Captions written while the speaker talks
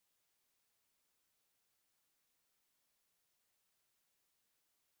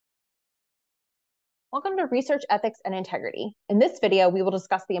Welcome to Research Ethics and Integrity. In this video, we will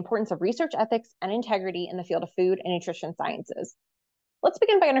discuss the importance of research ethics and integrity in the field of food and nutrition sciences. Let's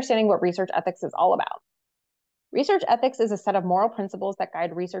begin by understanding what research ethics is all about. Research ethics is a set of moral principles that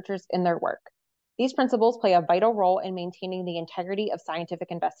guide researchers in their work. These principles play a vital role in maintaining the integrity of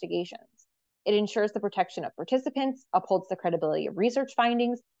scientific investigations. It ensures the protection of participants, upholds the credibility of research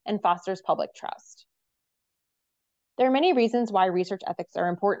findings, and fosters public trust. There are many reasons why research ethics are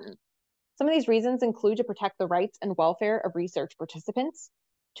important. Some of these reasons include to protect the rights and welfare of research participants,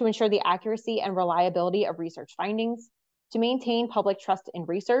 to ensure the accuracy and reliability of research findings, to maintain public trust in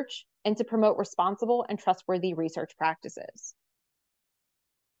research, and to promote responsible and trustworthy research practices.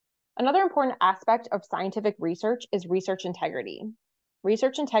 Another important aspect of scientific research is research integrity.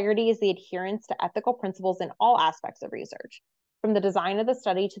 Research integrity is the adherence to ethical principles in all aspects of research, from the design of the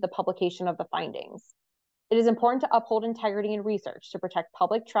study to the publication of the findings. It is important to uphold integrity in research to protect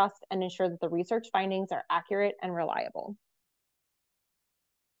public trust and ensure that the research findings are accurate and reliable.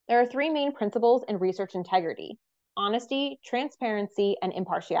 There are three main principles in research integrity: honesty, transparency, and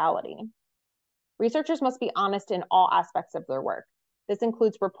impartiality. Researchers must be honest in all aspects of their work. This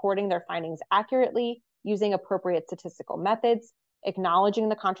includes reporting their findings accurately, using appropriate statistical methods, acknowledging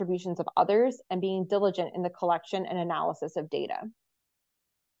the contributions of others, and being diligent in the collection and analysis of data.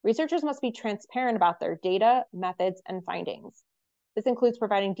 Researchers must be transparent about their data, methods, and findings. This includes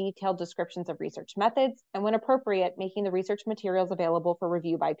providing detailed descriptions of research methods and, when appropriate, making the research materials available for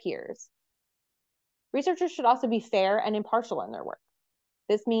review by peers. Researchers should also be fair and impartial in their work.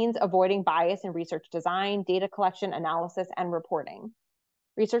 This means avoiding bias in research design, data collection, analysis, and reporting.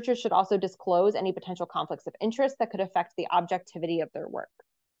 Researchers should also disclose any potential conflicts of interest that could affect the objectivity of their work.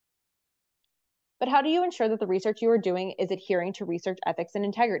 But how do you ensure that the research you are doing is adhering to research ethics and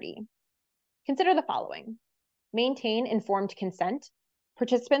integrity? Consider the following. Maintain informed consent.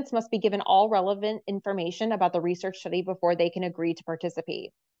 Participants must be given all relevant information about the research study before they can agree to participate.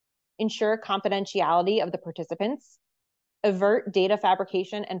 Ensure confidentiality of the participants. Avert data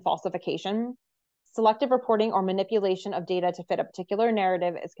fabrication and falsification. Selective reporting or manipulation of data to fit a particular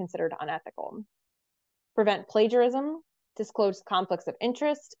narrative is considered unethical. Prevent plagiarism. Disclose conflicts of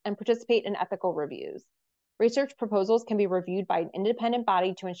interest, and participate in ethical reviews. Research proposals can be reviewed by an independent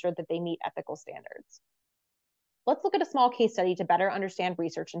body to ensure that they meet ethical standards. Let's look at a small case study to better understand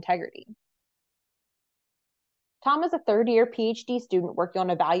research integrity. Tom is a third-year PhD student working on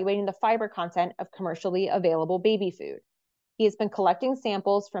evaluating the fiber content of commercially available baby food. He has been collecting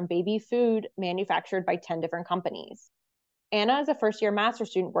samples from baby food manufactured by 10 different companies. Anna is a first-year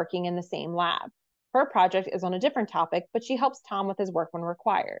master's student working in the same lab. Her project is on a different topic, but she helps Tom with his work when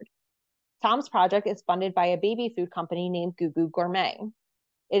required. Tom's project is funded by a baby food company named Goo Goo Gourmet.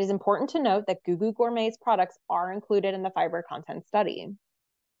 It is important to note that Goo Goo Gourmet's products are included in the fiber content study.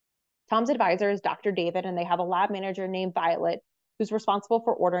 Tom's advisor is Dr. David, and they have a lab manager named Violet, who's responsible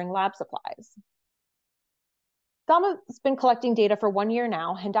for ordering lab supplies. Tom has been collecting data for 1 year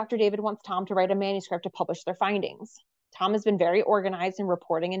now, and Dr. David wants Tom to write a manuscript to publish their findings. Tom has been very organized in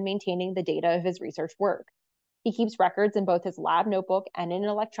reporting and maintaining the data of his research work. He keeps records in both his lab notebook and in an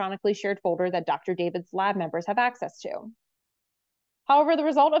electronically shared folder that Dr. David's lab members have access to. However, the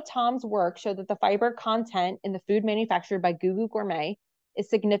result of Tom's work showed that the fiber content in the food manufactured by Goo Goo Gourmet is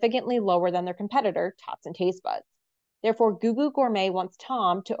significantly lower than their competitor, Tots and Taste Buds. Therefore, Goo Goo Gourmet wants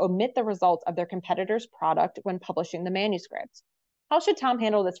Tom to omit the results of their competitor's product when publishing the manuscript. How should Tom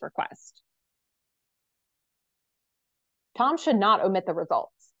handle this request? Tom should not omit the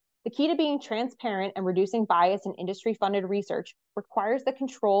results. The key to being transparent and reducing bias in industry-funded research requires the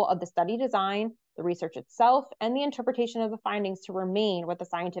control of the study design, the research itself, and the interpretation of the findings to remain with the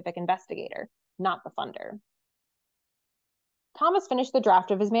scientific investigator, not the funder. Tom has finished the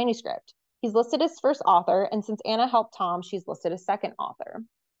draft of his manuscript. He's listed as first author, and since Anna helped Tom, she's listed as second author.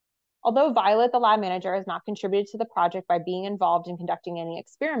 Although Violet, the lab manager, has not contributed to the project by being involved in conducting any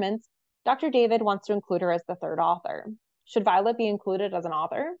experiments, Dr. David wants to include her as the third author. Should Violet be included as an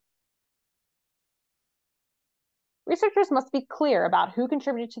author? Researchers must be clear about who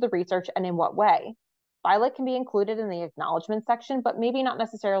contributed to the research and in what way. Violet can be included in the acknowledgement section, but maybe not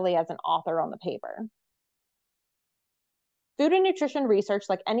necessarily as an author on the paper. Food and nutrition research,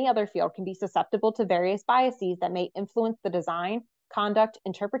 like any other field, can be susceptible to various biases that may influence the design, conduct,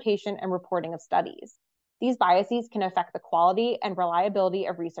 interpretation, and reporting of studies. These biases can affect the quality and reliability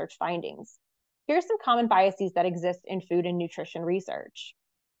of research findings. Here are some common biases that exist in food and nutrition research.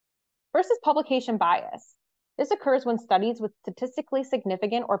 First is publication bias. This occurs when studies with statistically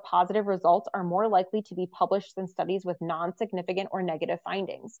significant or positive results are more likely to be published than studies with non-significant or negative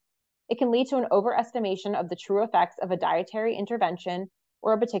findings. It can lead to an overestimation of the true effects of a dietary intervention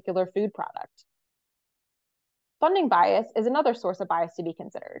or a particular food product. Funding bias is another source of bias to be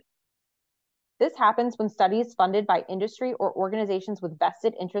considered. This happens when studies funded by industry or organizations with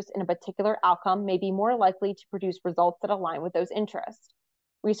vested interest in a particular outcome may be more likely to produce results that align with those interests.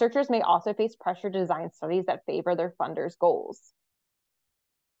 Researchers may also face pressure to design studies that favor their funders' goals.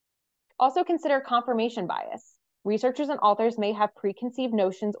 Also consider confirmation bias. Researchers and authors may have preconceived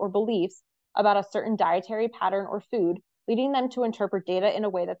notions or beliefs about a certain dietary pattern or food, leading them to interpret data in a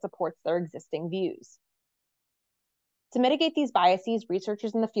way that supports their existing views. To mitigate these biases,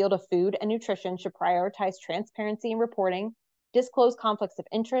 researchers in the field of food and nutrition should prioritize transparency in reporting, disclose conflicts of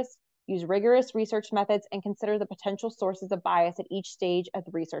interest, use rigorous research methods, and consider the potential sources of bias at each stage of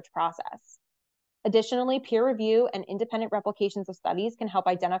the research process. Additionally, peer review and independent replications of studies can help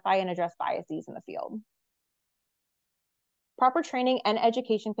identify and address biases in the field. Proper training and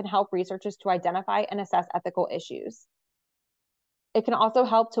education can help researchers to identify and assess ethical issues. It can also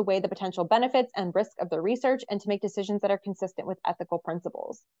help to weigh the potential benefits and risks of their research and to make decisions that are consistent with ethical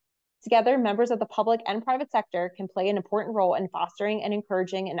principles. Together, members of the public and private sector can play an important role in fostering and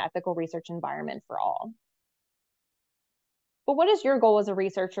encouraging an ethical research environment for all. But what is your goal as a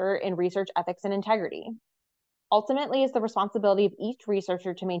researcher in research ethics and integrity? Ultimately, it's the responsibility of each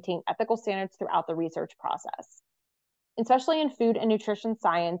researcher to maintain ethical standards throughout the research process. Especially in food and nutrition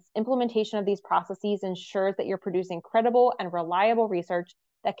science, implementation of these processes ensures that you're producing credible and reliable research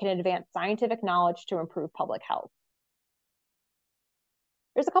that can advance scientific knowledge to improve public health.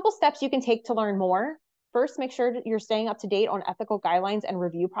 There's a couple steps you can take to learn more. First, make sure that you're staying up to date on ethical guidelines and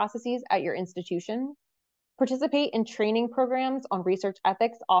review processes at your institution. Participate in training programs on research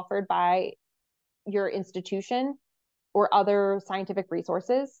ethics offered by your institution or other scientific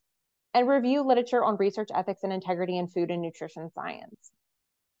resources, and review literature on research ethics and integrity in food and nutrition science.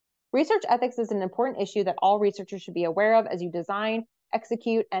 Research ethics is an important issue that all researchers should be aware of as you design,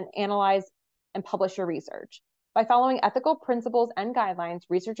 execute, and analyze and publish your research. By following ethical principles and guidelines,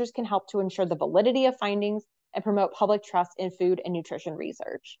 researchers can help to ensure the validity of findings and promote public trust in food and nutrition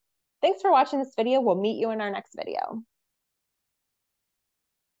research. Thanks for watching this video. We'll meet you in our next video.